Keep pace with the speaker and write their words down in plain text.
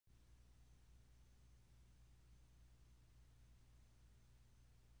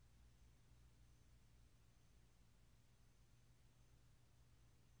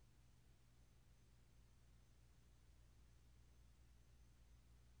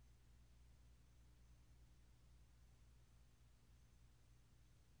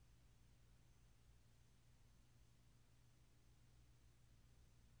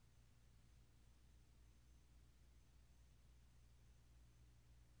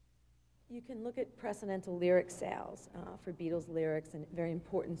You can look at precedental lyric sales for Beatles lyrics and very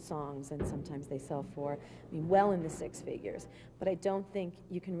important songs, and sometimes they sell for, I mean, well in the six figures. But I don't think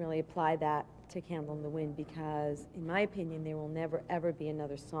you can really apply that to Candle in the Wind because, in my opinion, there will never, ever be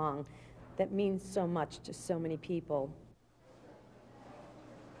another song that means so much to so many people.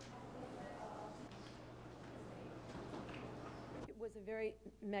 It was a very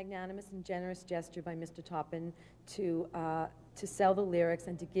magnanimous and generous gesture by Mr. Taupin to sell the lyrics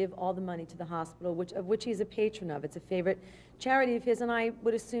and to give all the money to the hospital, of which he's a patron of. It's a favorite charity of his, and I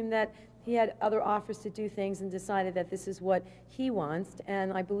would assume that he had other offers to do things and decided that this is what he wants,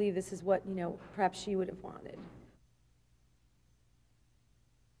 and I believe this is what, you know, perhaps she would have wanted.